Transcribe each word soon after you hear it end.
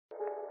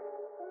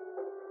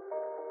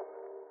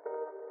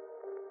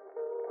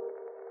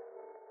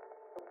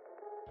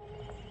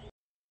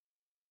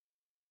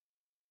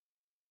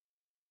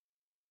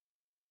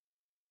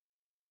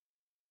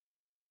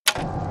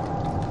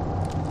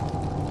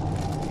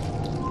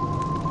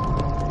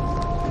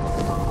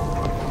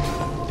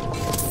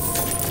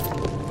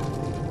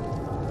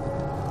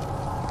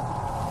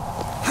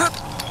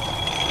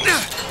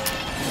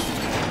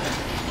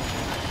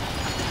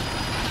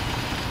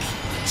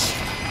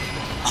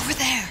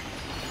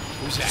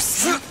Who's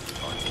that?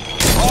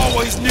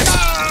 Always knew.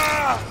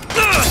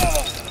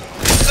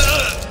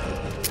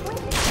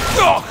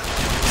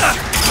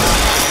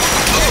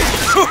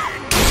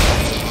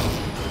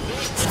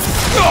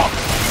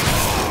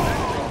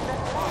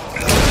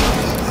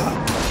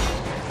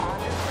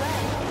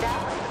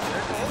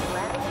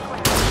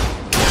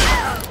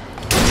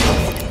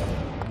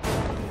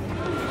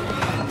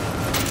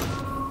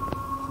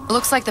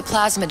 Looks like the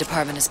plasma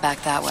department is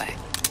back that way.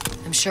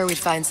 I'm sure we'd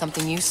find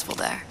something useful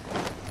there.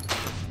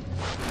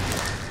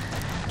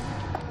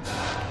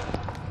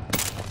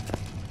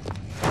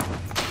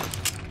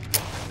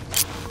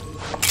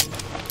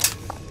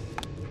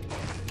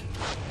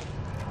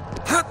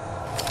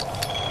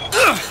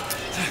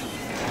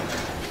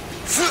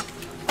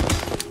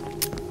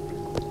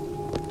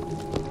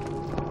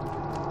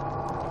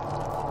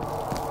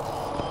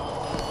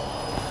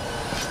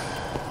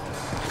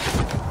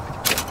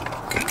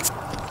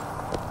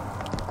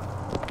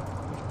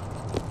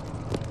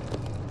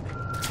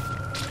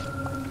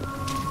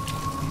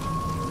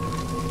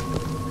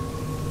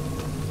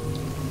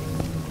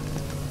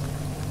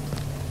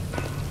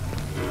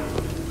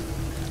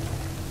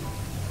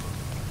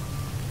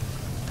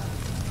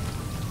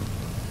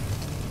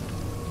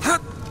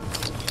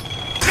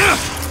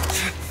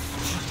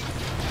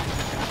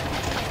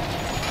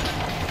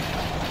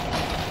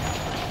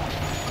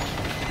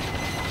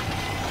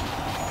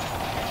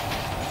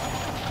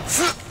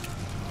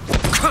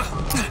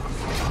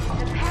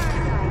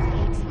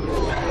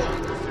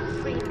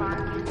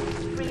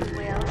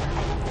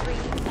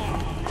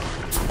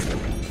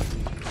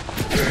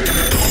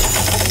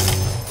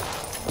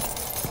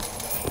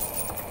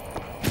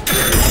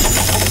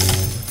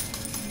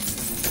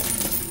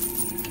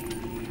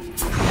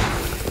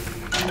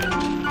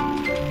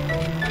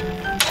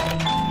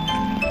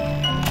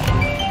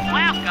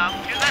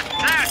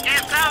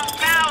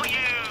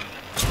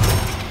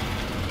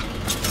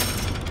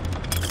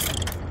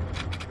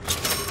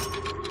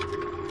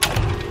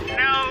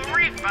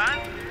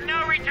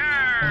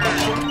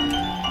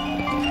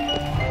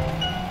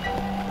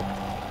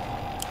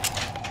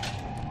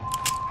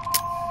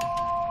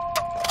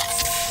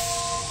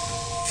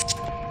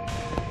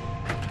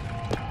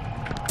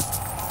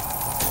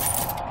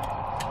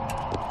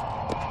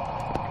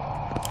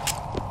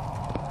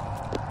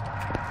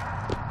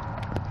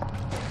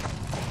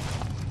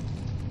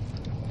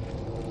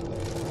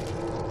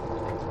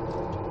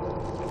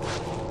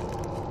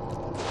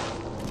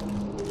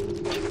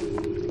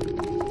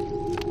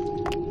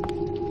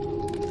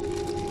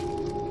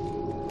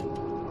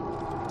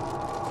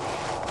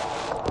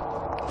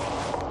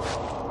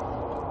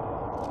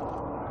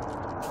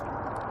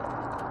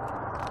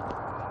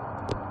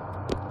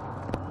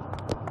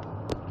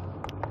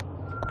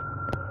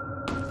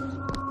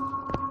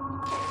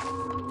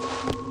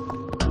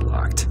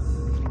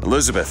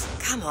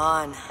 Elizabeth. Come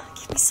on,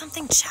 give me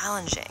something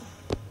challenging.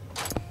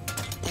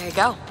 There you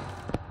go.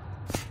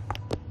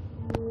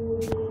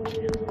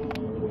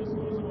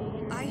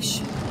 I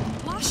should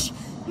wash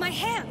my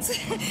hands.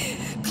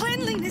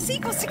 Cleanliness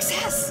equals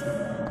success.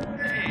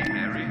 Hey,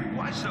 Mary,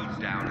 why so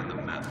down in the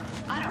mouth?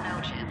 I don't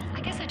know, Jim. I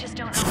guess I just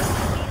don't know how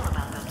I feel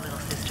about those little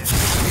sisters.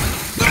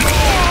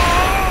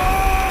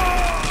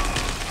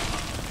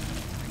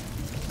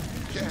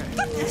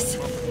 Goodness!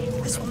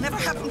 This will never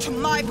happen to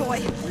my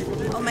boy.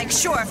 I'll make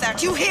sure of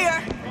that. You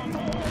hear?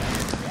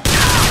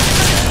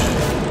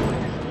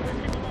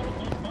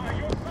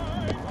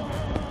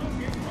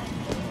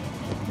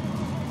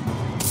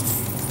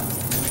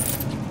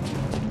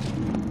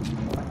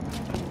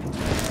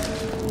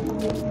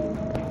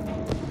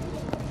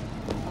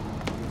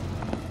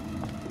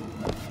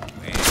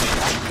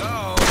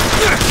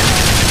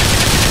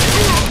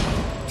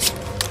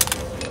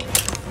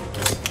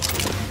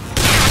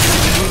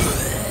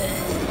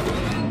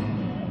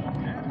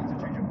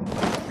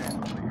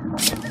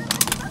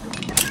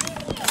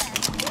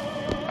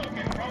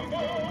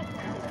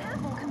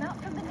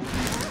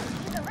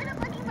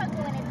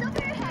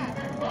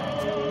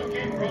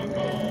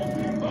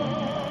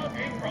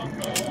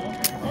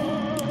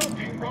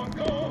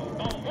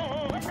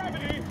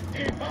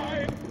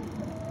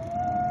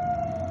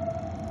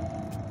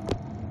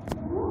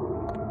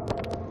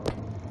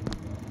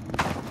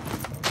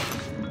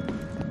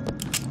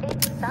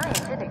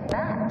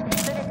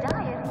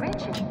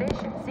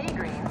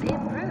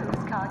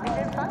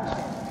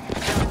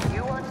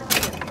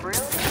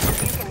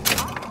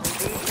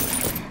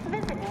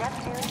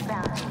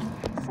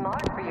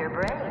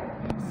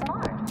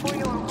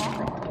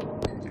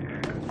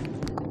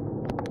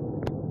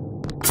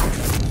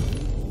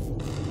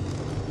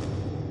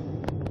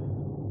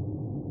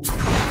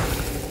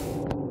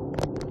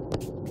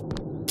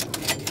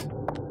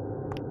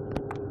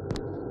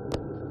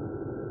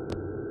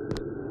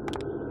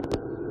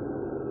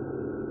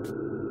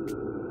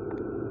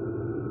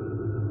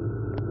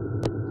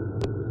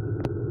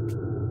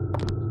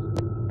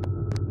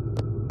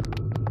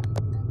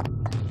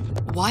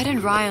 Why did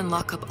Ryan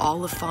lock up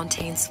all of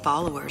Fontaine's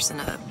followers in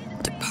a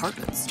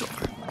department store?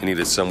 He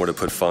needed somewhere to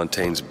put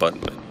Fontaine's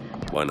button.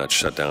 Why not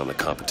shut down the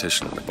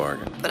competition in the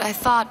bargain? But I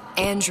thought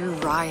Andrew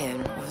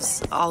Ryan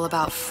was all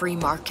about free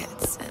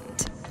markets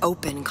and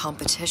open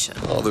competition.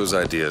 All those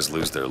ideas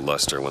lose their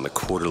luster when the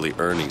quarterly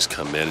earnings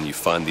come in and you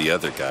find the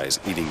other guys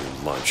eating your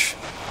lunch.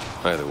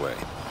 Either way,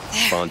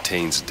 There.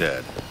 Fontaine's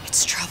dead.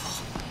 It's trouble.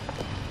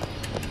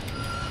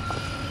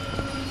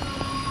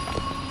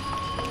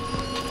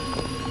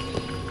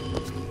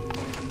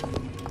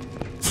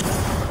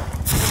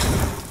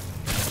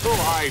 Who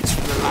hides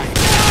from the light?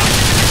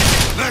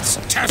 Let's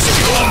test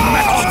your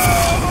metal!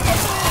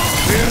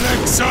 Feel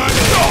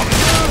excited!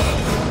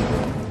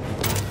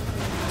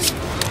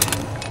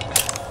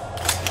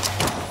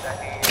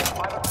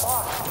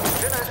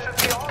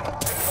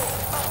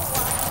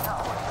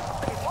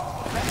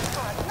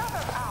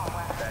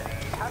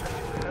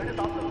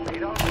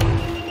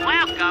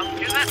 Welcome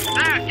to the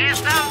circus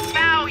of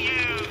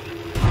value!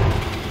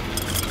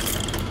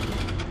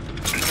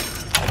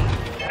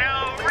 No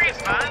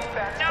refund,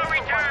 no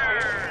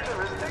return!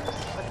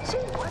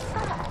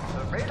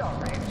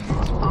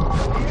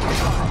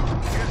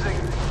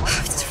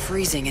 It's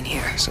freezing in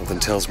here. Something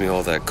tells me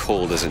all that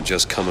cold isn't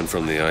just coming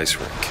from the ice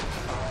rink.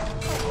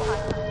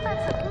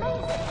 That's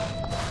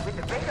amazing. With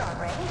the radar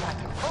range, I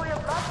can boil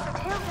lobster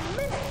tails in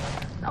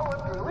minutes, or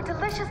brew a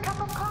delicious cup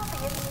of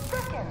coffee in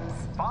seconds.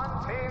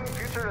 Fontaine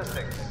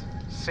Futuristics,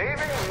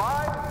 saving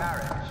my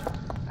marriage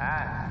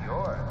and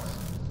yours.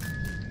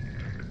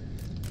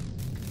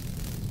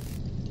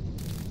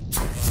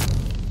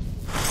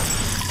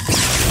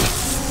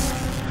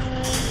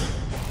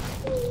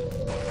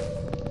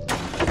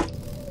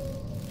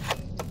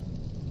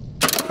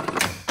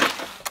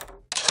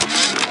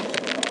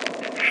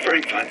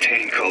 Frank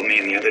Fontaine called me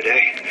in the other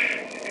day.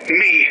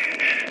 Me,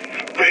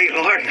 Ray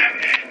Lardner.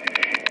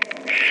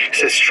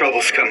 Says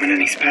trouble's coming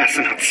and he's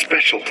passing out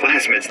special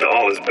plasmids to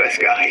all his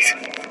best guys.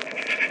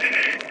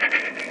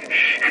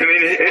 I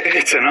mean,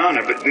 it's an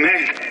honor, but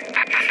man,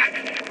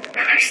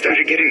 I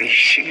started getting these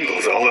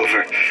shingles all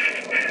over.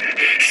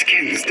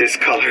 Skin's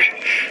discolored.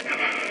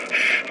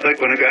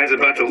 Like when a guy's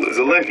about to lose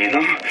a limb, you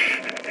know?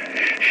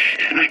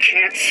 And I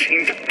can't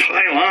seem to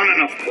pile on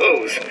enough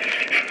clothes.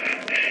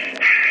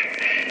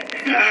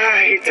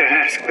 I hate to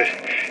ask, but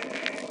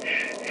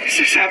is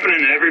this happening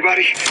to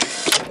everybody?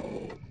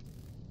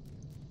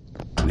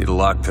 Need a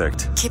lock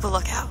picked. Keep a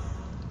lookout.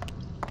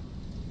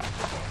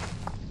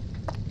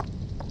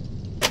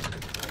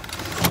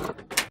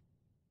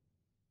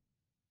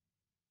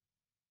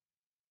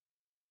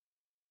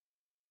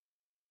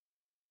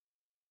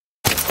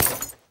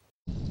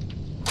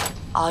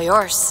 All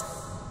yours.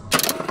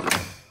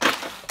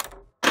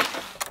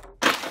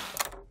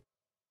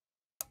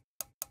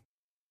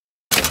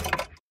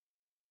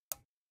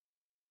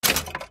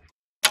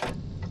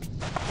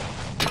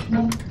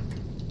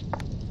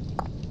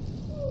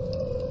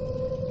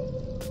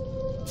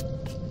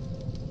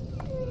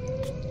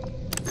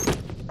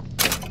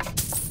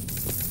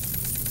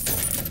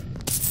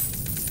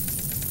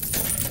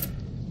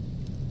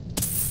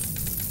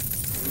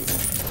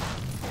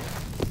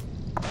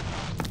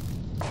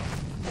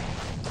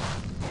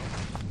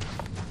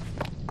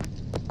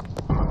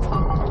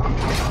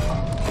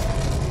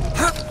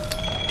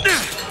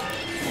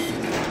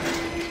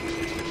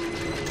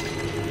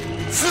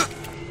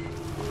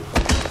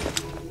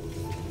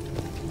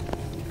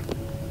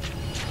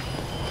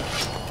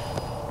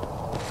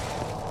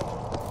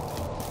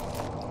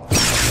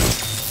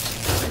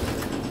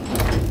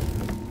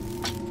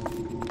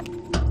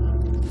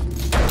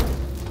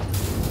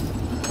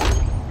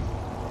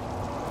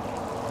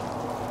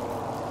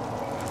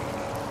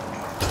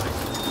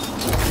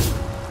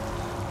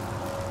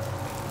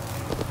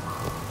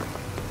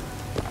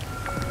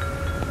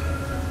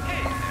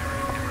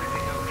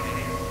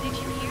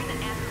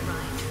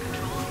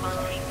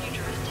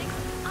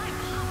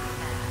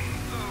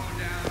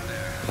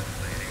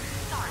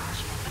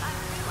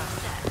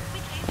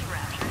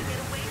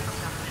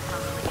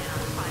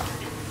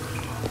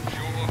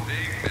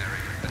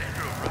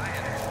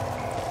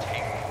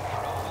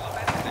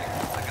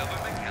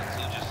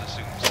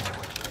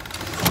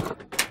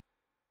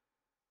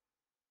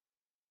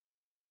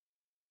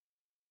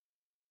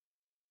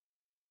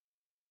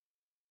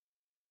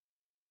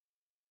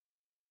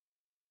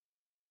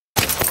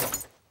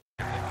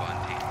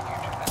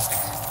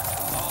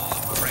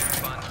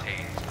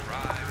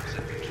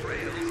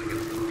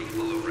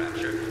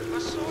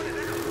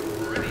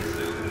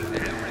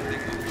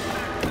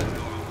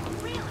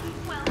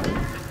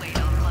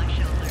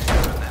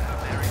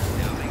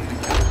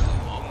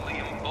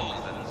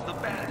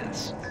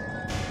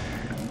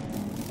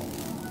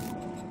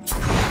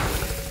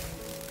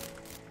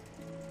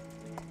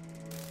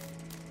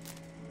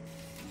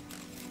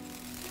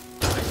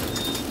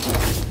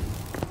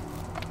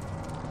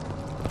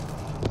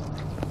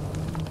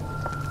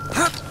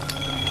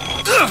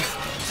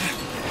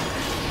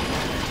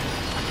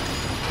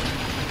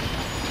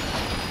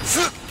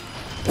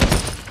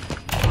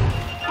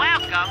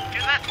 Welcome to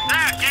the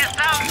circus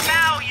of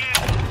value!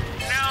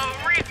 No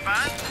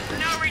refund,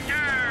 no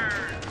return!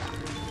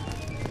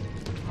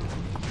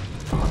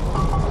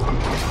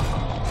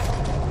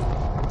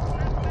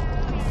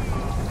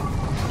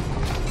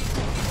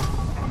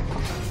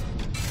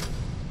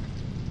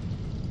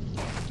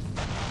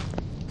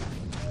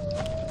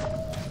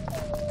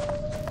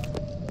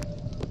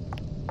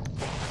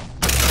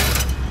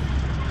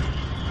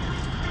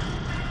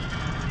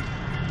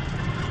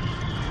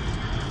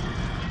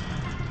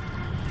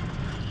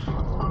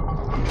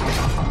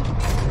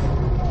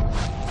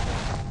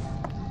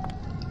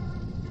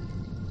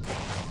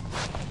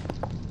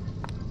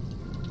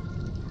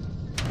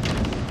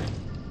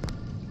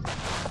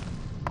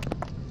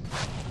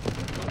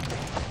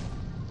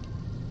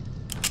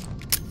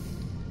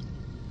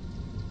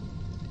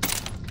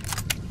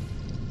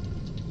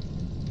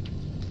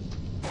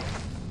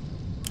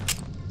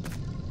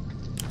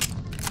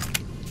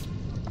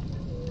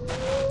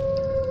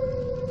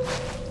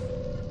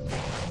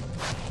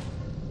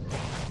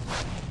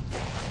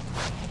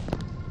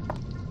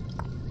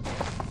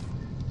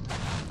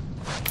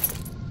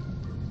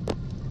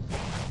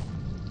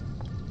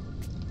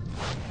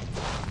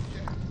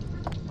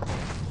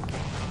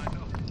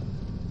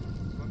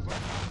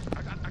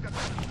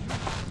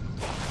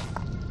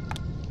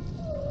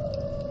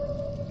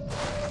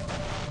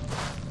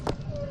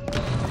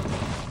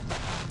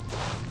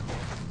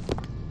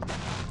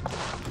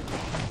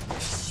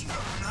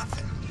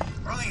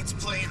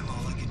 playing them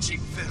all like a cheap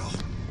fiddle.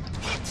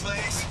 He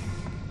plays,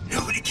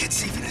 nobody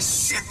gets even a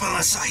sip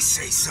unless I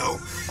say so.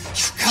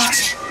 You got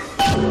it.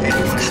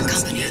 Anyone who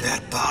comes near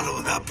that bottle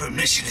without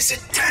permission is a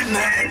dead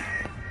man.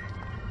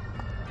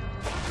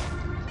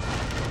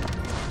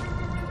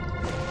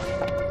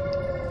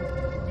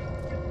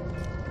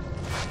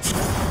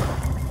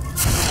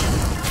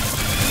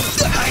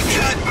 I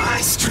got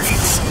my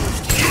streaks.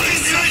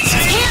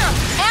 Here!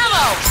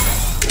 Ammo!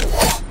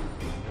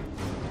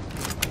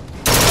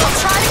 I'll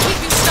try to keep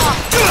you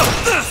stopped.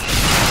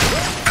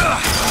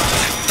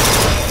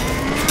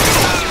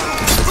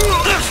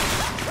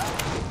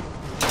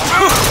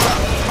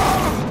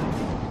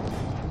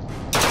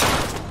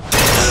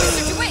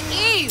 Do it,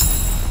 Eve!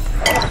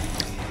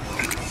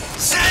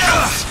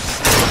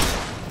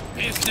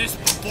 Business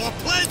before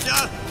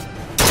pleasure.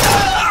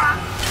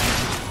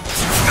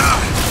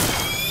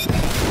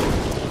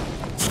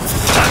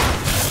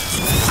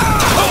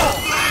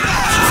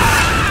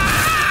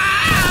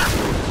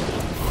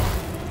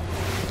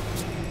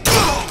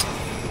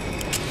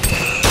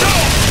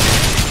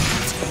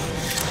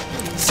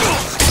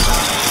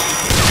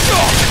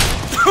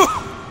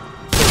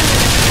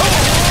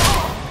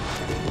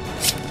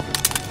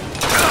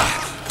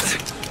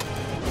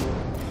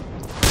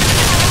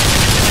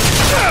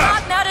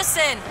 Not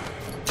medicine!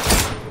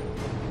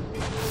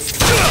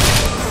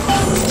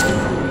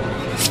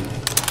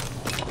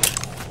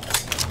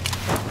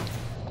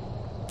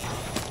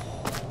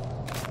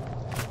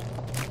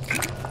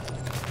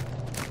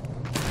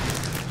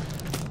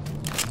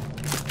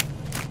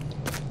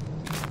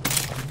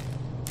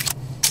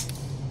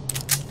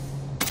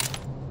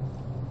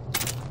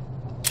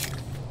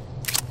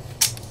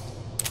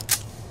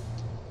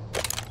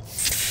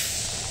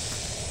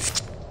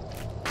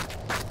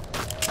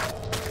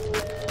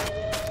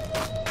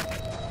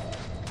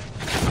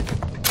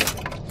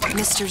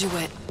 Mr.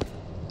 DeWitt,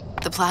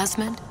 the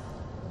plasmid?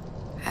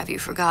 Have you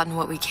forgotten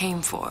what we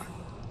came for?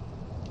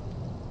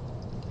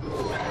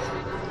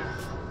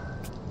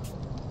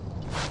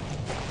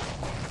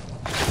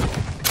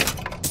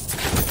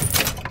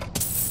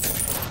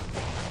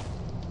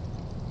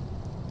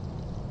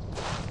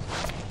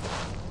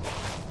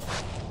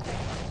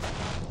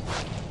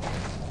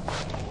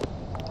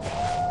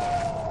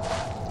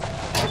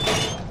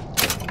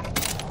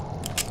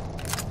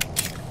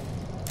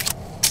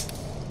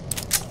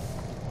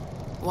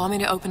 Want me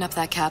to open up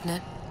that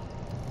cabinet?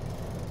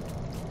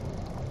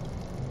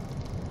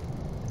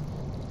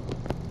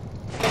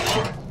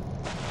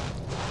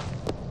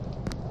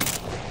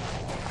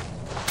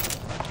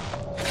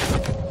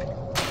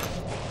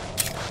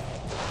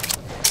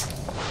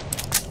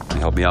 Can you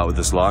help me out with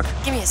this lock?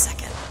 Give me a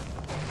second.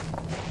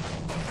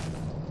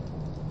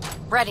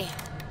 Ready.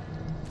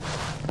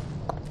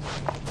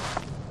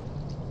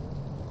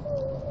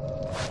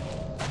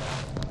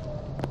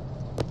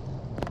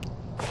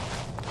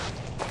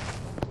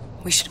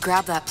 We should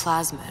grab that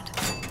plasmid.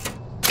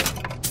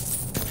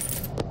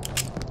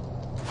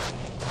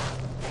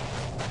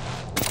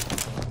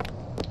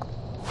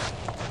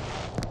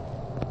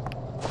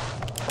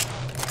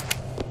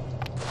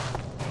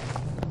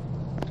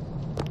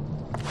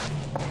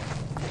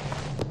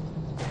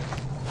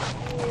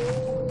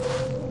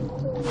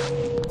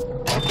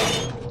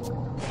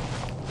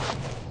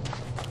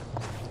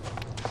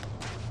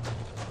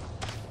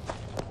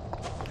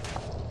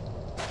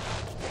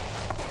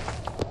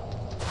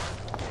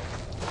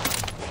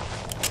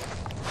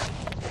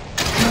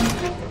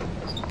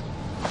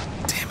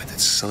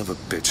 Son of a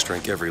bitch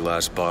drank every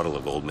last bottle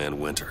of Old Man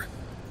Winter.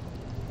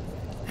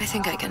 I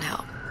think I can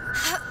help.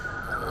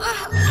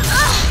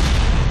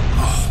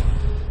 Oh.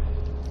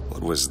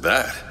 What was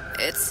that?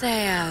 It's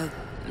a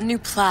new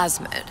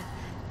plasmid.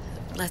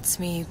 Lets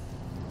me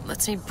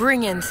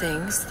bring in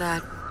things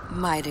that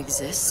might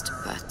exist,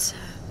 but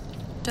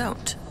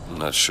don't. I'm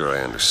not sure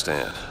I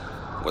understand.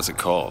 What's it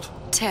called?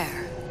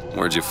 Tear.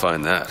 Where'd you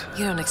find that?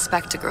 You don't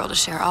expect a girl to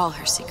share all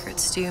her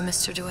secrets, do you,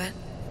 Mr. DeWitt?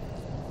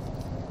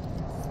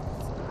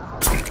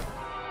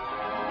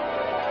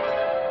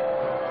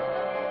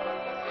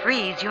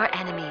 Freeze your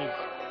enemies.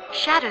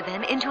 Shatter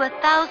them into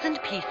 1,000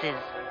 pieces.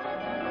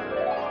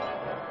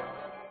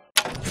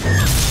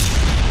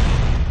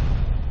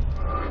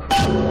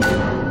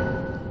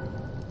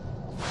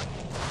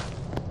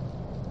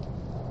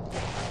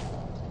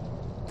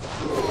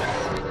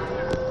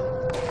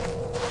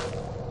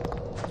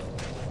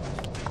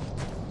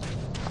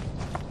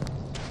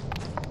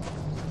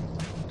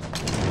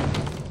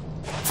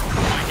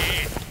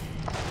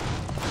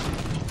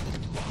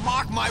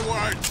 Mark my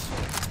words.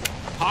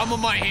 Palm of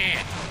my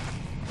hand.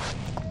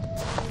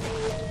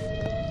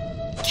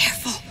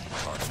 Careful.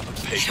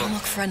 They don't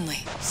look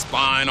friendly.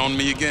 Spying on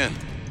me again.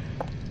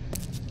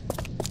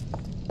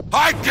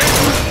 I get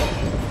you!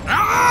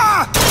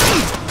 Ah!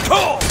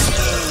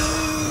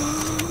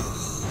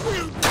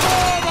 We'll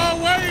carve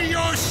away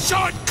your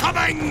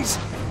shortcomings!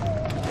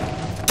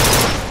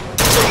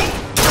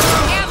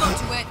 Ammo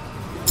to it.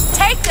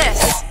 Take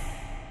this!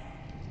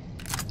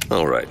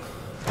 All right.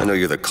 I know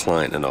you're the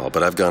client and all,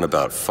 but I've gone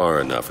about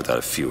far enough without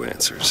a few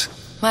answers.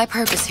 My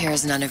purpose here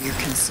is none of your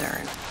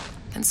concern.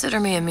 Consider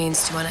me a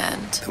means to an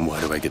end. Then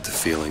why do I get the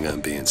feeling I'm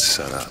being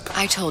set up?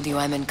 I told you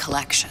I'm in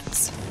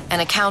collections.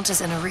 An account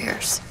is in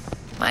arrears.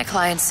 My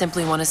clients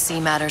simply want to see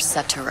matters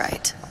set to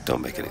right.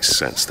 Don't make any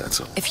sense, that's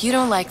all. If you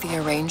don't like the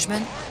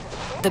arrangement,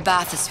 the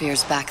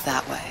bathysphere's back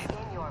that way.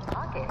 In your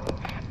pocket,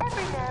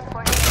 every man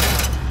for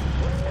himself.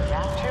 It's the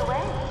Rapture way.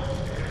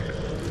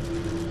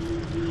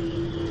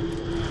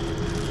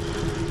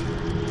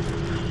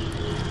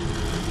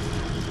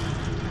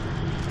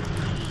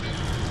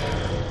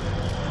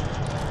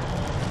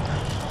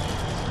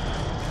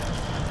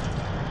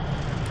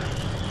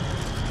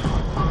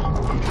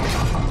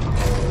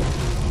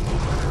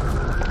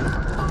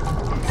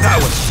 That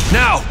one!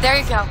 Now! There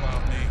you go.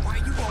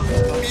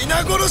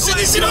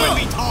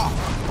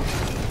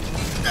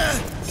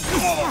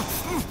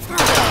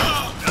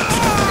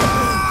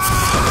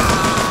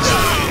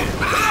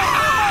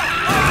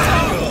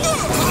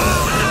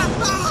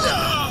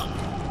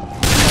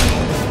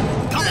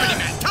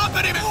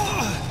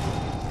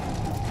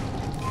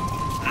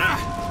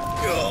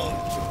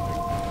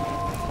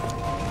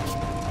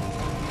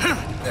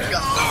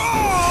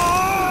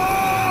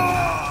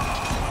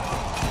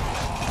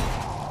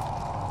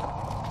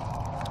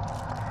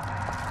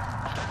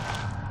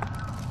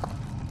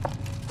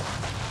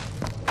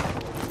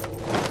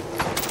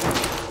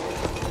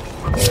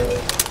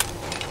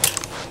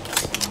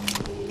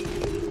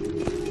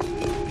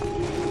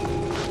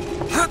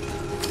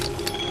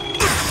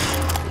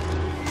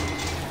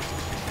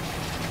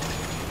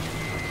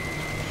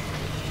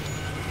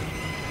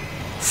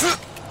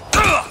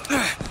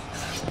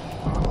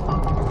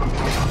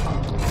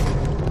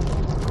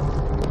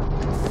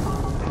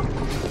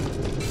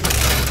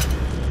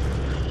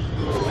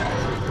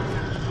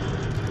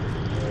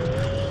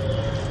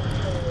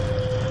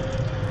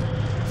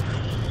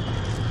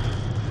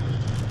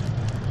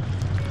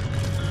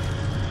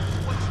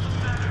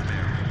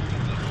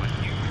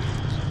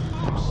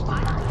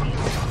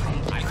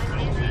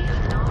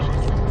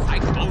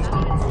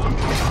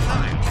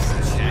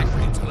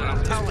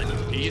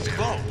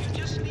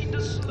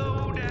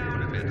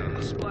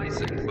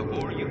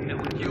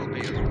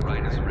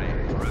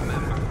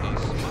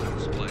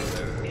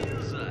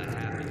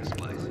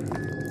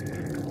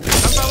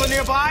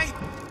 Nearby?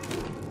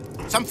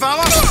 Some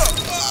fella?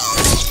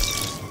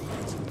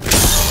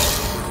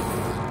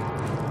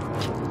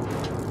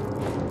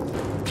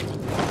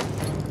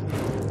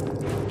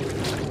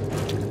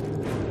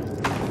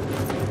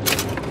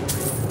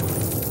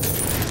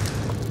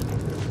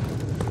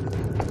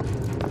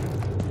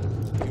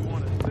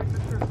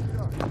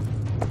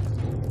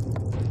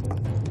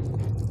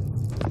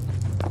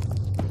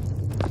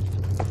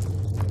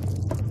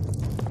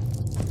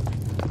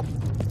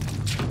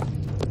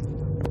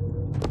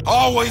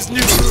 Always knew.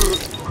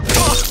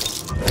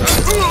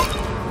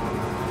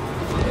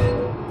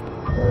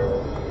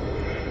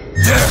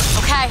 There.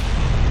 Okay.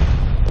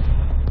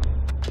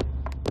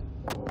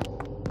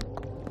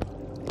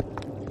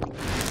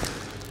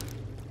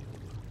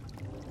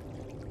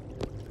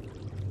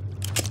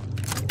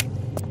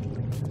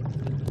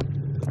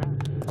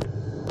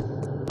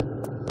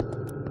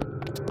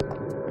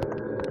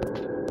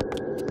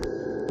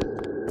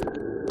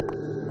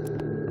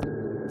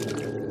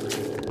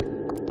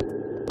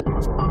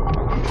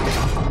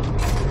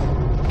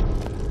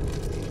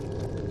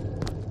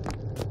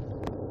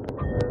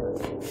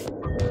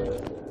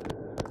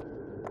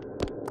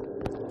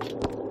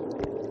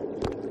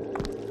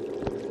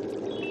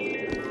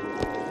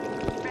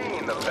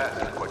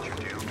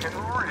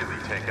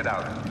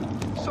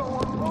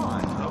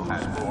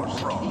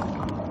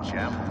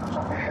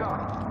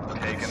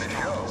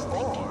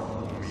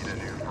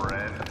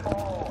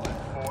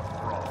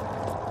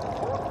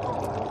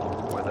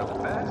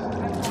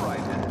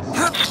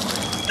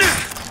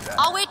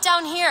 I'll wait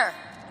down here.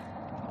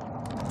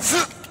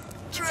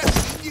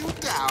 Dressing you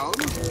down?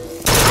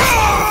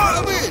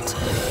 Damn it!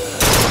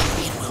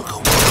 It will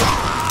go.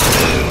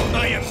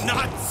 I am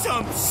not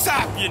some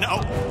sap, you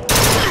know.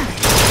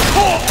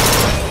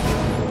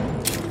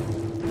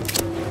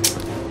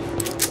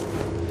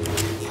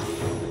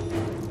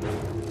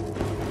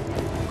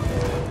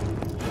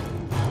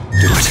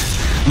 Do it.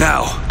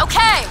 Now.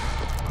 Okay.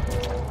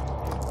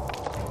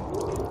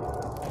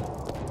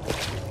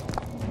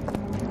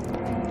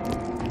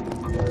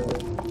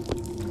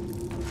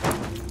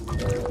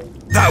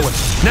 That one.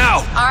 Now.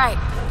 All right.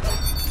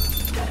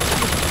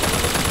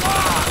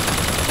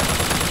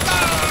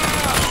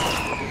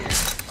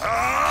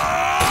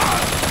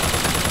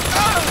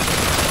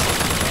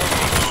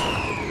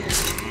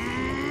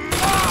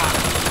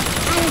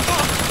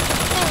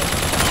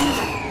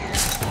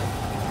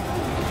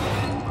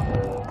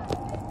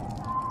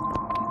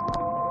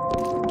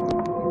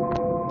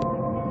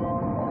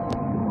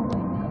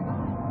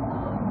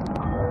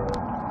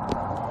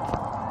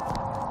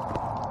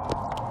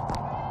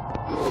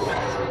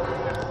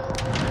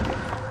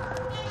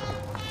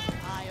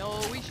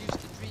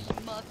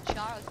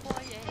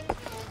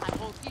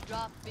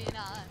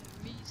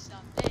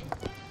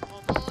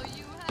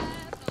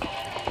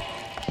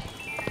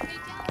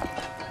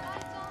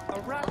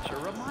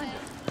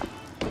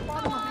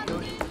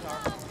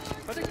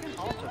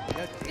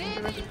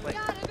 dangerous place.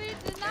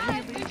 Any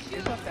of these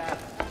is a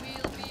fast.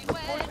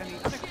 Report any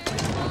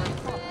unexplained water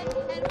crossing.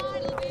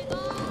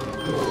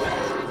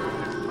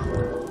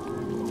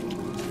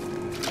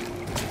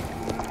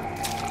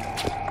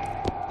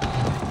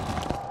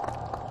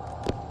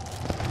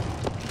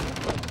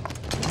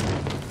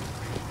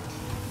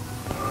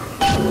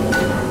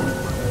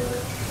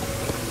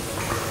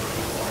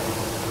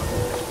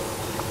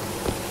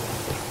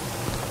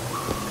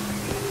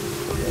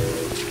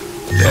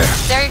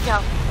 There you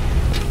go.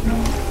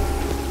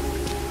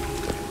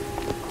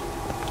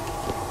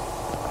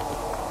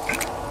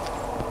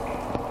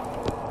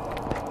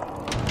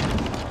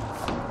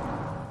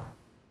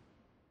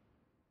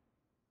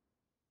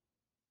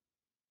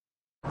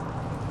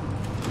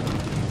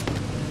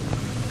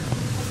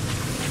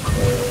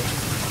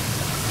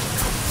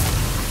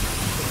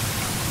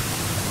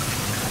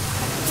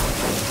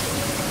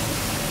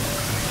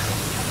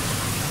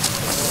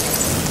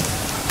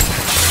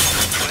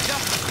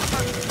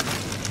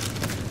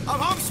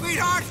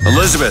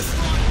 Elizabeth!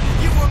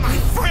 You were my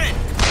friend!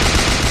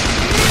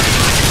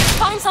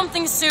 Find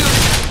something soon!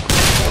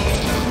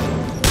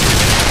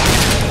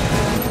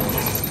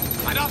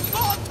 Enough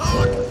small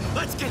talk!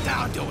 Let's get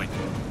down to it!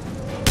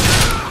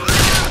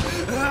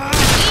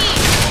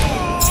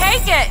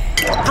 Take it!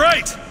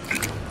 Great!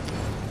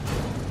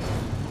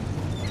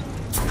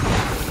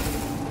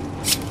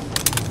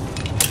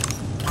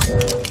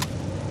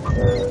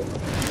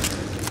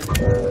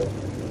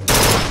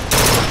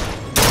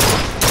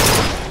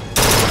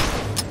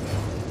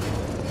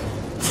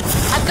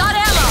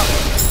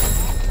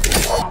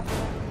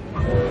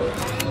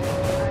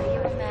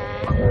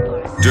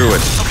 Do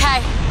it.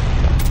 Okay.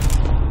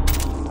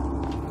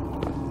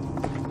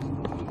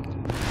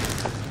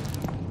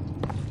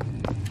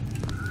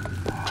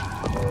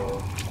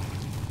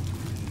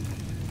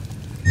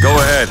 Go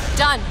ahead.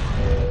 Done.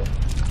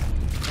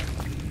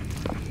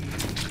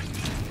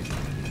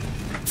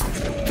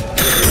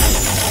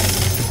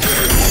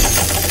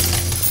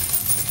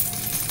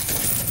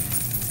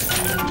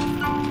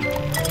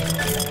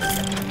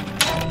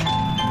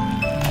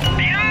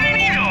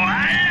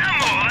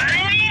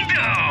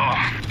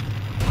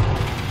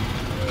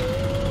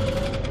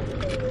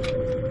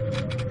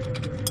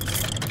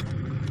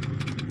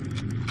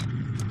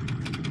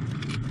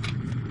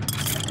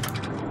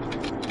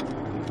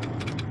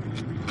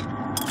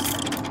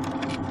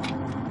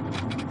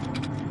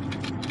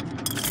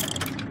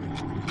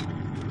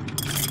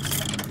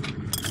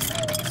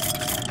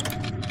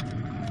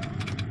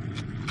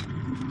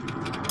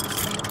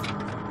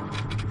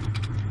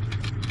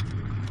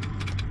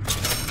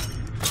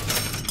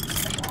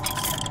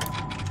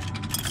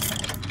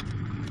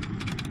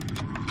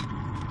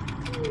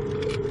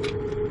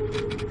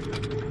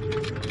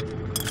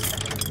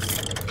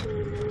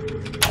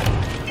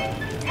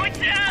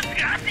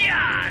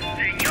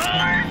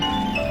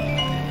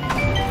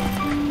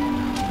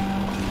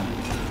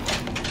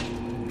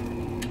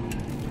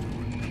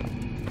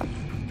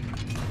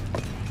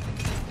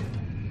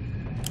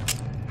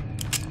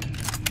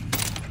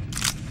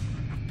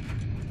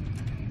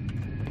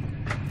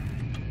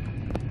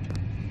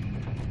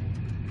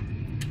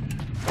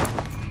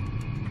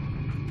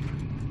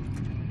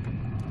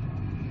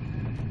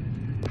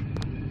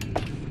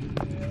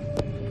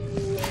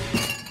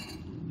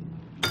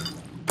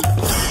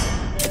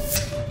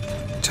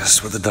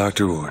 Just what the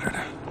doctor ordered.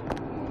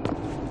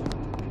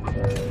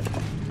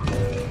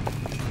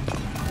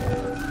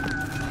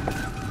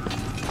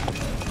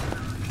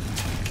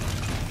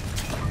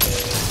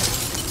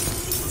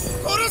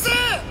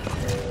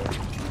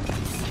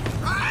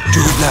 Do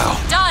it now.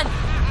 Done.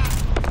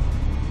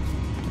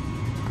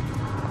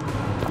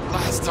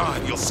 Last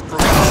time you'll screw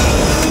up.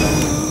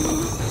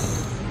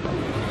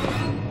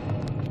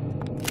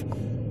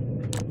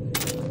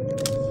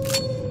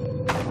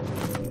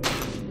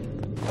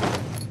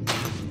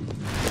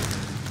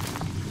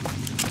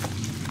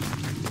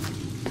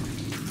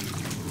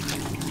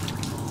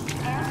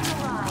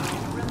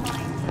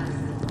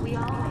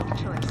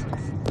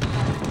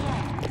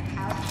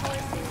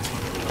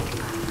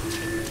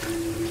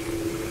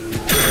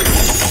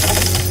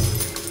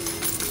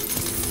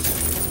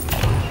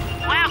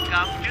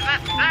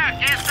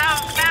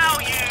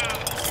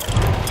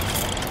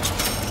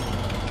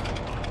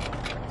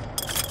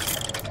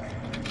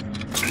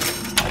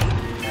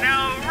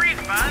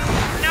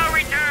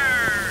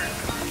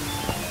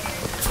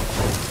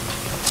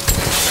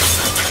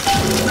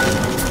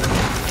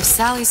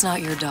 Sally's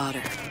not your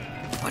daughter.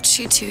 What's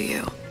she to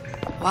you?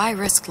 Why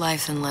risk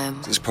life and limb?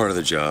 This is part of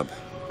the job.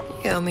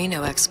 You owe me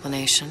no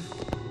explanation.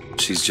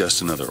 She's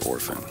just another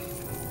orphan.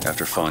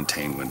 After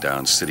Fontaine went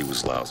down, City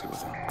was lousy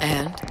with him.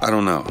 And? I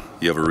don't know.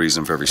 You have a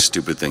reason for every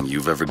stupid thing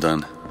you've ever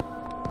done?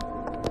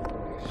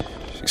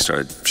 She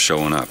started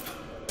showing up,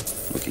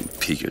 looking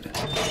peaked.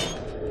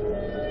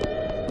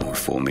 More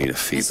fool me to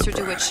feed Mr. the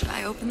DeWitt, brat. should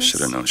I open this? Should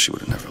have known she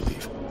would have never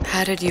leave.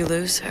 How did you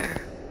lose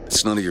her?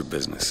 It's none of your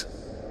business.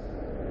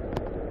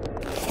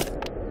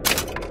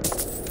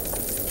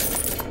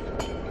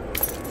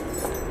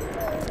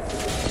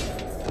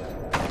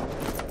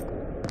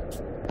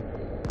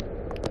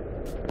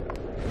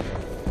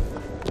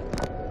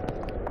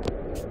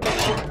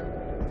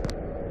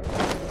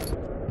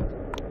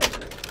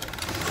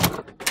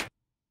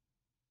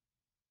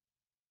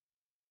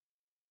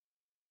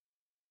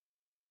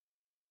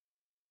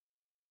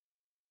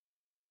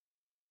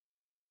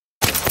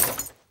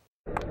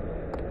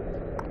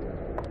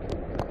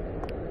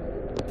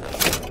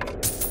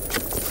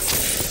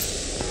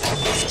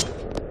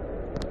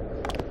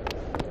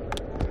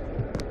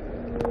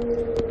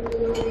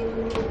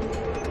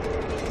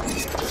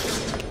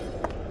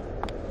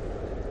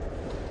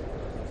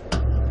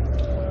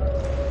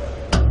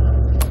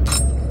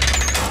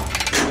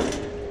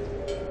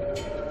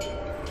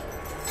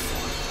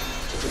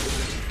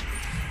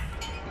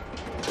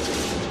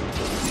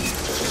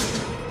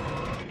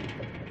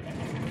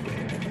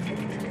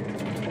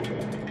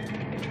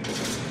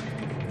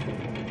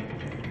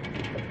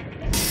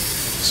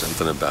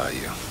 Something about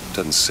you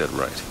doesn't sit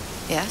right.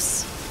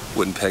 Yes?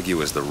 Wouldn't peg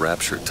you as the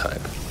rapture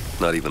type.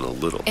 Not even a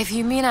little. If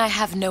you mean I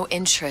have no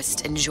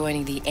interest in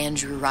joining the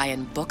Andrew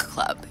Ryan book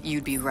club,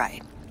 you'd be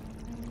right.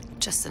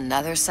 Just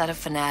another set of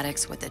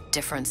fanatics with a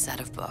different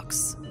set of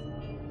books.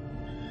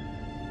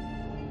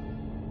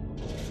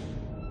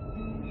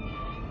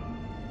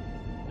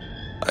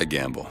 I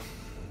gamble.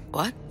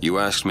 What? You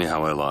asked me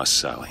how I lost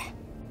Sally.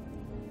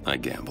 I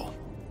gamble.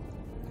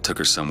 Took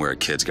her somewhere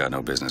kids got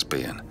no business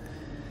being.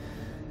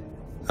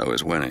 I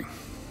was winning.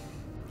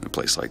 In a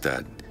place like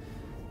that,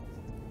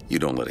 you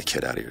don't let a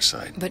kid out of your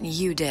sight. But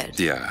you did.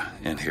 Yeah,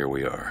 and here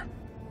we are.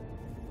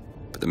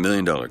 But the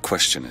million-dollar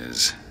question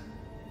is,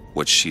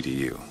 what's she to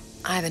you?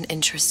 I have an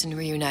interest in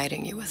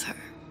reuniting you with her.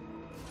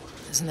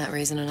 Isn't that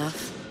reason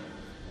enough?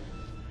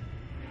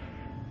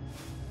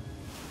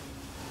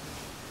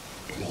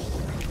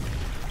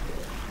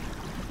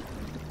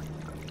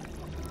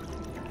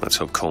 Let's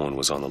hope Cohen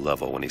was on the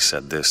level when he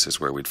said this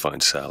is where we'd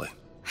find Sally.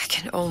 I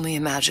can only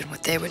imagine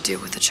what they would do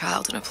with a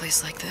child in a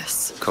place like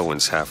this.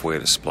 Cohen's halfway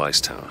to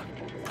Splicetown.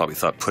 Probably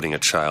thought putting a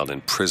child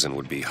in prison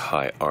would be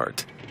high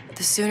art.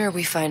 The sooner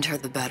we find her,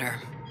 the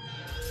better.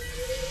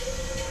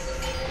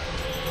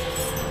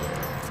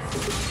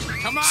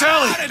 Come on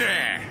Sally! out of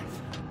there!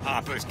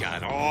 Papa's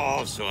got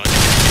all sorts.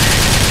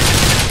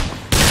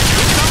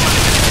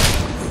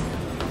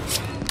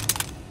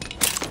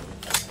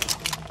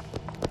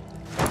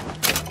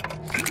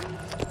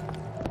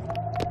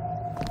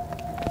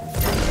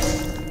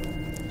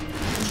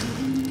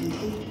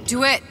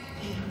 Do it!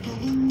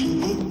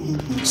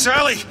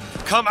 Sally!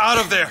 Come out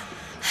of there!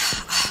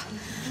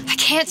 I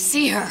can't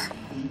see her.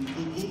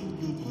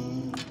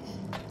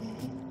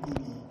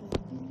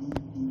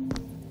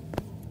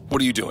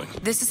 What are you doing?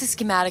 This is a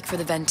schematic for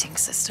the venting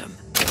system.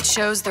 It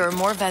shows there are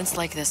more vents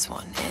like this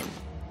one in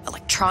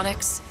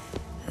electronics,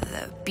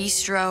 the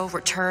bistro,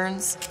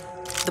 returns,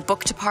 the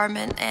book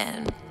department,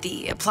 and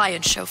the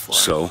appliance show floor.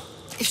 So?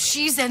 If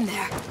she's in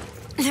there,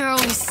 there are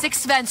only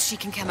 6 vents she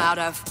can come out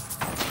of.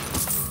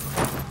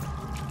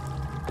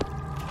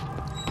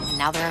 And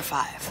now there are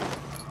 5.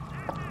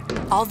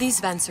 All these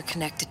vents are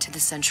connected to the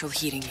central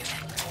heating unit.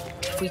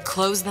 If we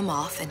close them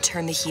off and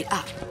turn the heat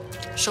up,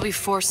 she'll be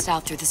forced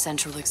out through the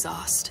central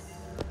exhaust.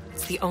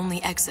 It's the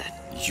only exit.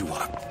 You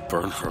want to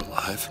burn her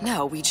alive?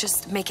 No, we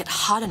just make it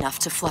hot enough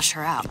to flush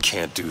her out.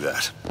 Can't do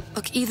that.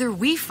 Look, either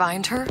we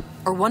find her,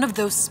 or one of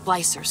those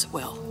splicers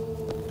will.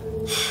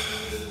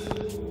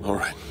 All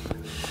right.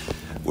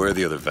 Where are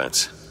the other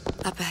vents?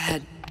 Up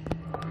ahead.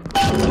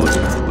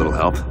 A little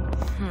help?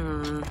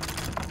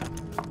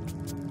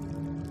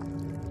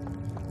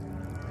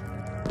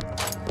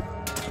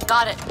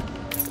 Got it.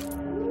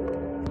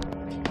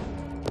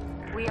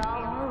 We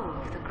all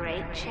move the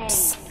great chain.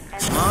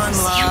 Come on,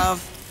 love.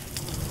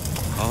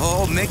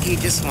 Oh, Mickey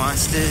just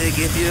wants to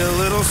give you a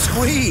little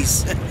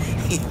squeeze.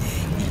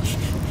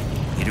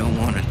 You don't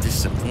want to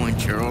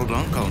disappoint your old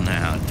uncle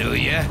now, do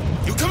you?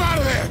 You come out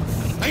of there!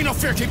 Ain't no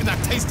fair keeping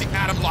that tasting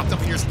atom locked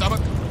up in your stomach.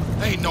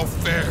 Ain't no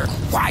fair.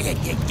 Quiet,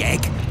 you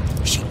gag.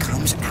 She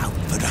comes out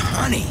for the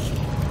honey,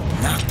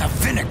 not the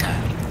vinegar.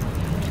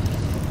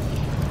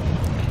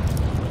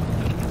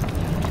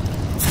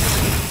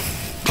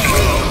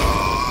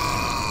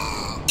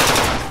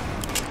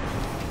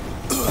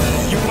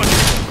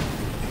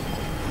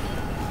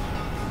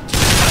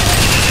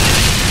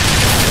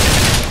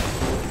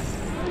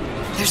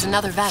 There's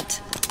another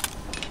vent.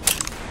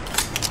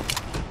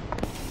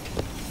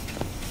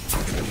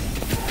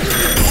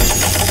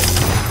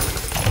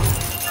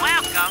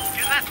 Welcome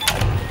to the...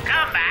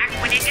 Come back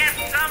when you get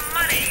some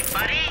money,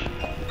 buddy.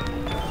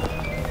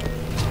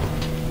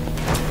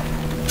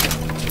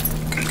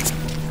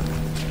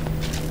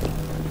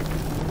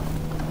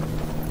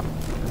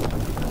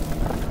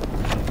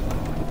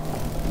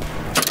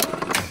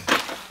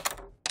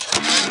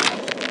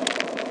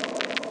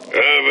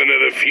 Oven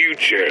of the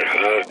future,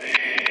 huh?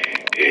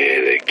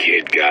 Yeah, the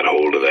kid got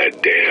hold of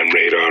that damn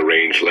radar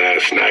range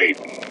last night.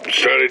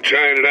 Started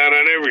trying it out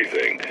on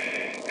everything.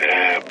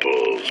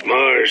 Apples,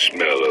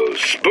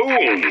 marshmallows,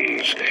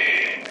 spoons.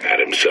 Had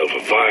himself a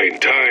fine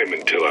time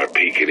until our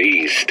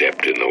Pekingese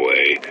stepped in the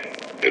way.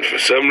 And for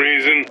some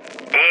reason,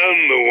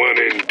 I'm the one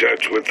in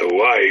touch with the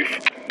wife.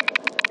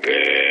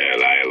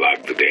 Well, I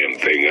locked the damn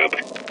thing up.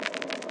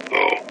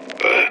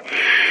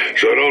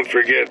 So don't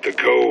forget the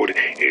code.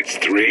 It's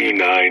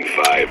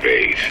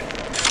 3958.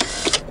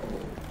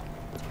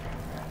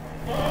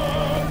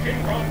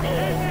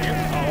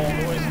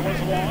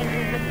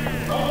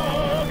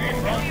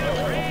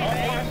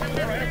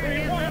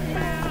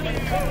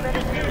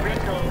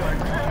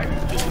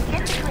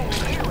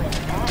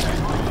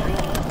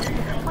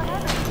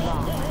 Whatever's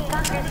wrong,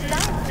 Dr.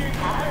 Stein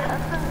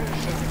has a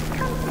solution.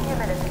 Come see him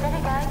at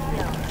Aesthetic Eye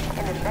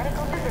in the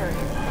medical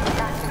pavilion.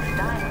 Dr.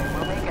 Steinman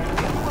will make a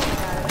new woman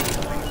out of you.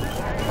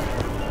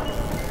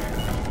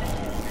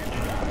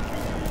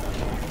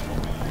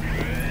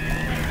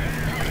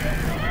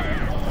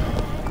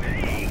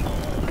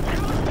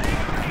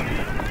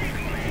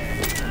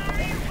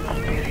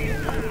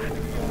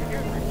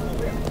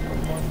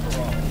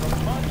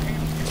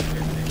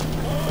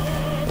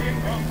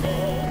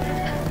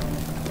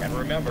 And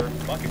remember,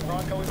 Monkey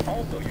Bronco is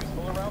also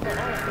useful around the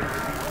home.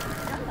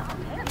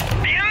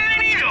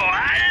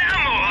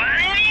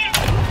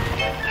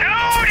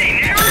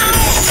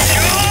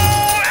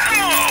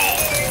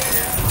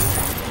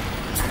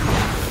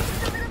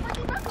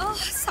 Oh,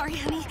 sorry,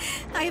 honey.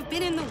 I have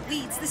been in the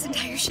weeds this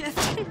entire shift.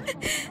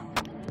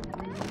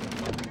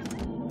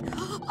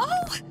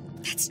 Oh,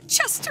 that's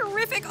just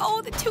terrific.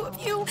 Oh, the two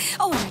of you.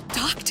 Oh, and a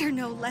doctor,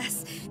 no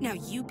less. Now,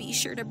 you be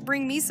sure to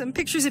bring me some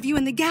pictures of you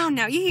in the gown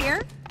now, you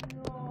hear?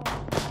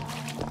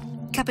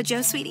 Cup of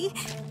joe, sweetie?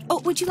 Oh,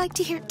 would you like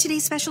to hear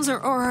today's specials, or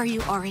are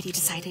you already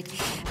decided?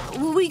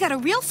 Well, we got a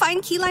real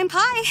fine key lime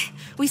pie.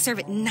 We serve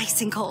it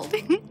nice and cold.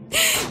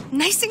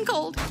 Nice and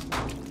cold.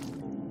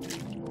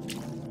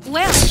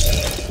 Well...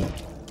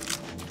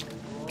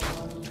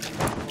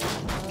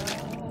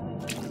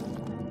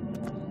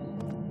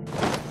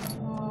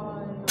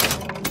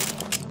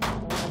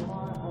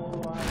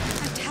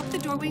 I tapped the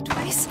doorway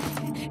twice.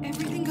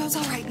 Everything goes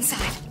all right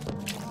inside.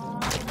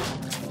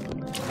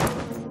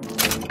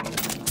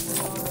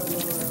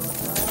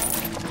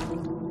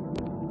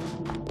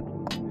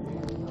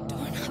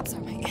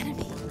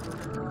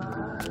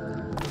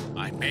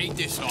 Made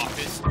this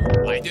office.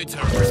 I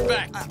deserve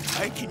respect.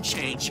 I can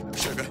change,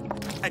 sugar.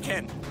 I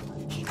can.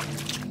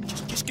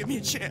 Just give me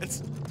a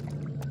chance.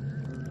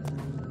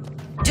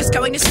 Just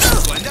going to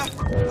school. Glenda?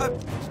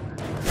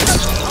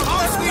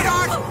 Oh,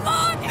 sweetheart! Come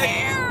on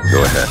here!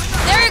 Go ahead.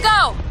 There you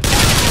go!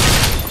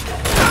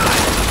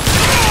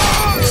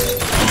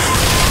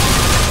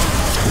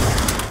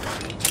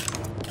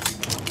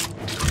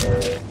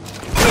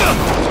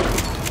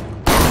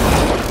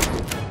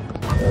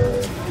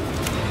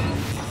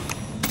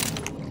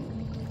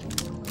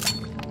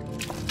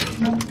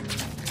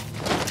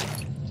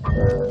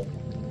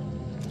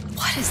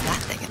 What is that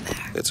thing in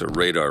there? It's a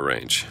radar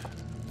range.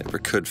 Never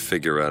could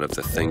figure out if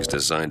the thing's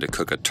designed to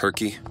cook a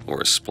turkey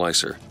or a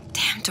splicer.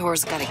 Damn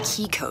door's got a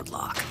key code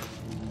lock.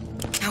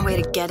 No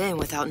way to get in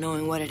without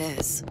knowing what it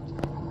is.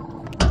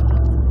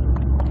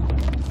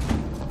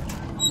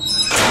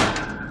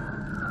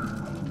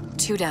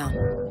 Two down.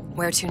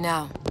 Where to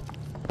now?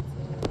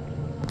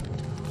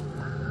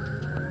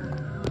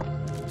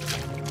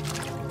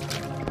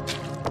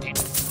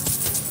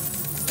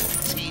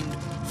 Seemed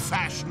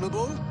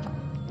fashionable?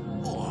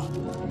 Or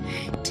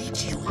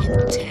did you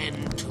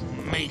intend to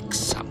make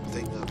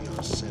something of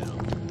yourself?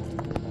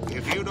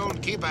 If you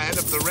don't keep ahead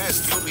of the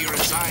rest, you'll be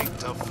resigned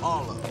to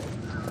follow.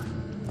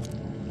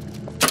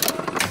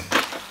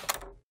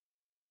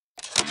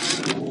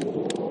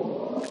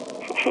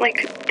 All I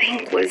could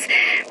think was,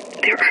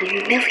 there are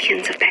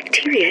millions of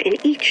bacteria in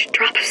each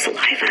drop of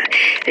saliva.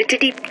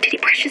 Did he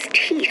brush his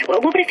teeth?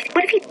 Well, what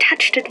if he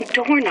touched a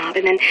doorknob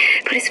and then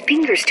put his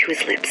fingers to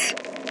his lips?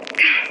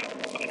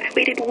 I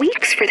waited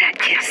weeks for that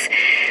kiss.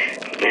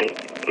 And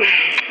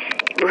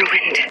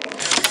ruined.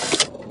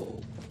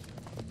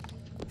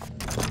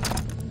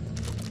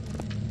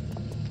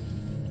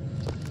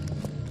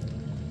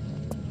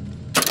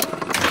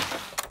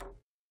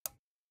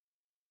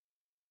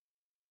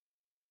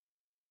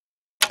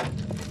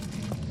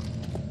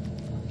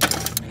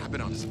 I've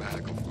been on a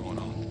sabbatical for going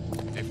on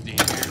 15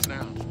 years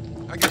now.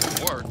 I get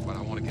some work, but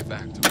I want to get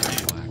back to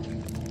real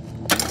acting.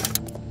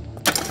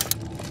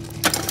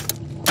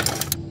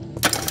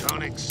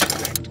 Don't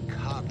expect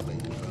coddling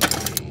from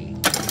me.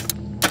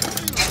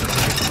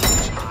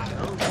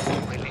 Child,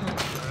 willing to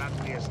be your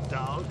ugliest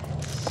dog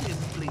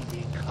simply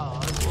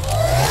because.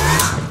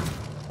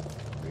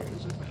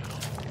 There's a bell.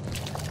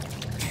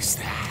 Is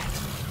that?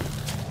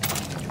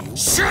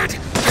 Shit!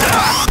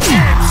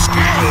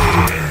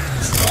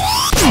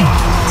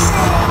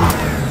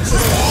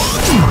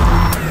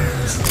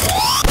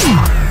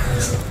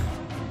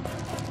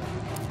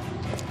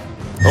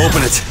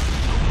 Open it.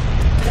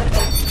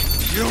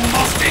 You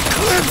must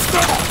eclipse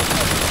the...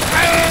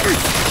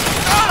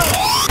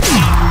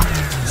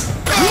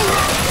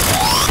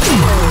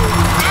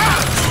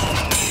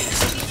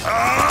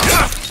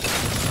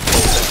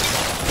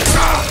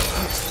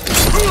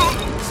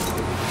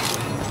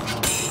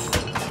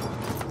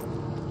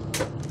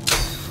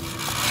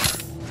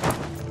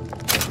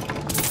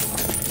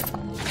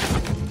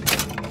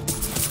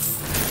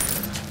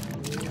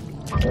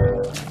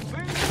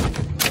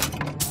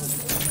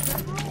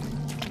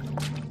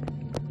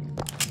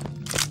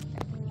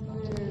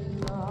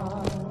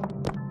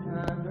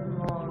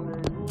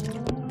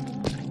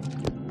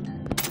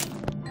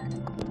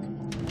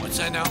 What's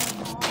that now?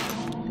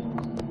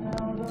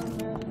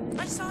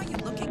 I saw you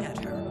looking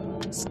at her,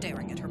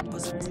 staring at her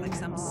bosoms like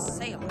some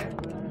sailor.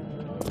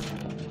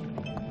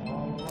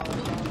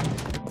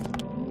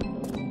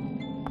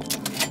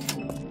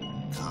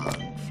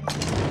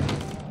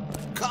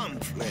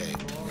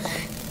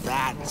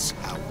 That's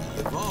how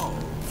we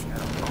evolve.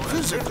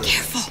 Physically,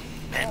 Careful.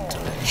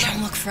 mentally. They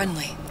don't look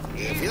friendly.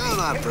 If you're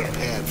not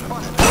prepared for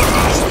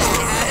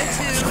that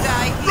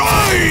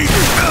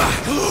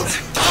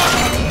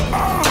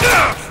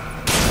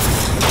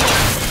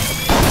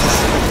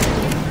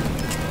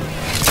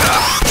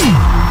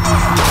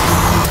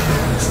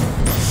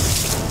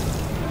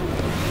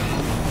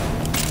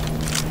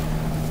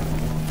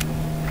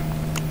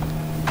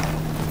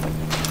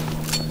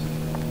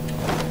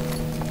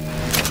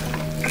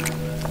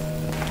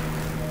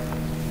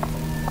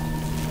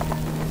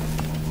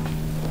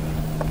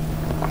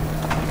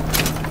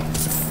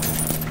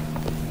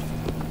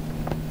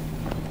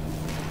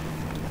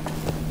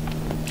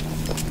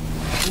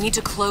We need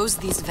to close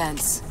these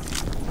vents.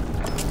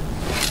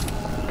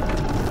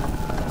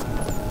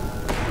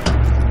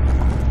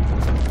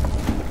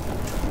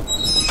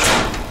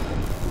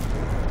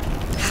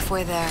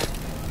 Halfway there.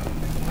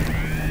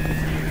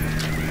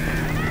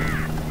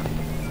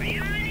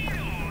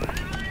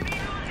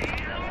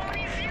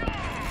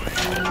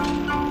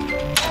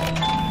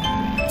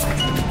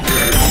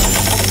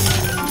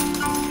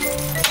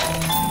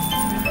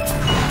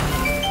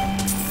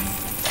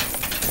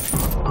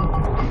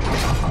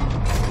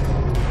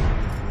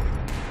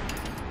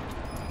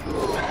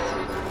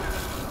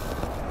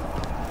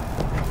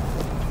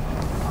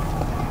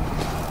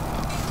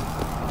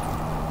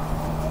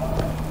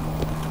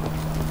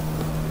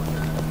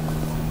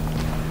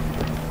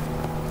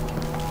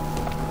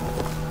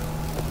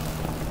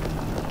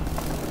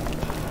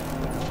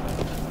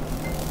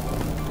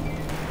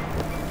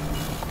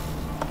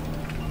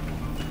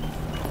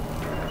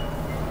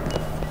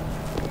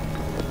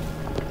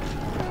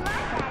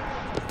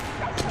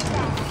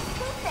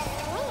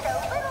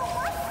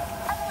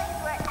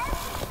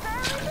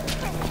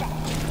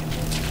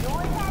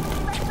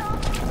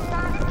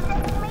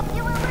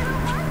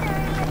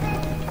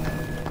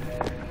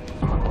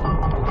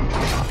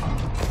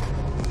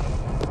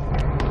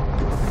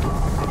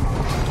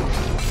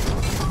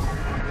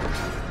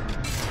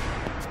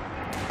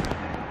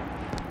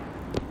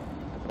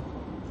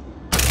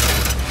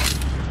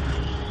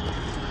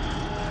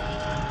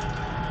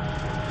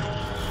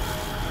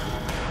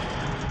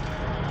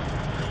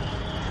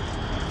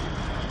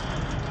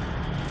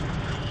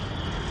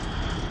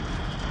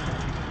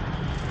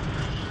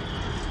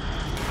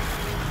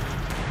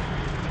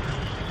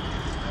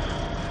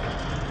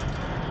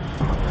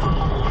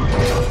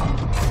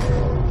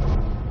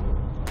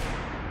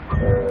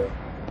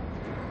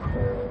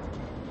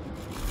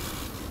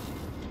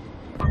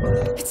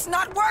 It's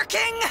not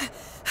working!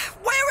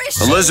 Where is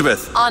she?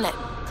 Elizabeth! On it.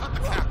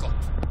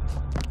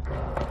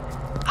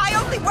 I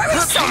only worry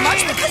so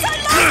much because I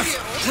love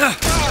you!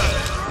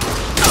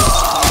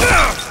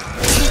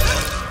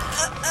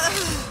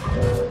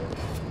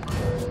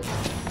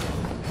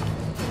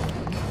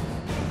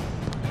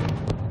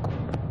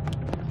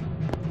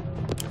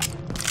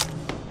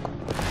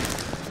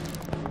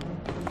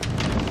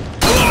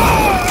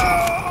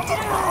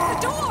 The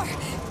door!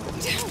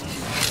 Did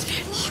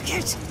I lock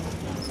it?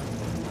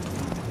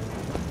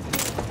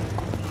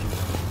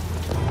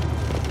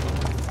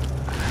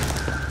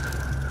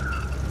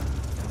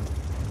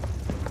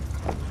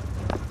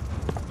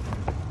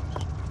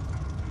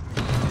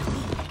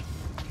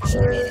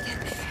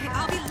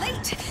 I'll be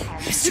late.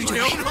 Mr.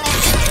 Dwayne.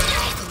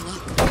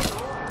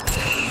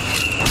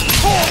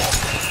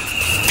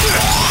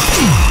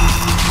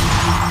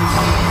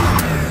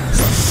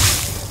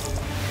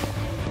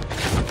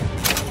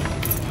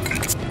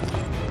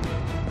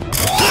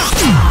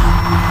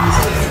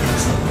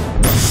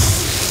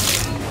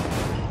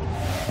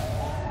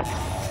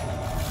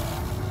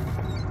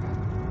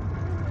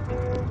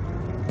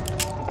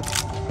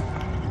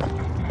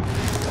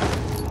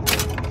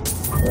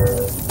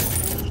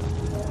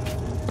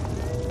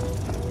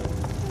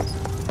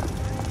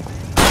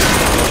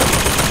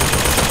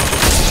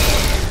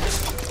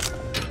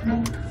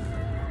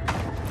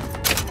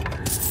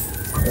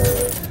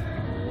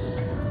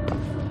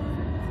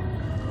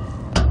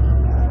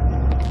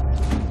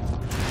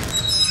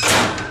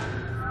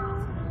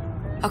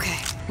 Okay,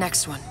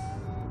 next one.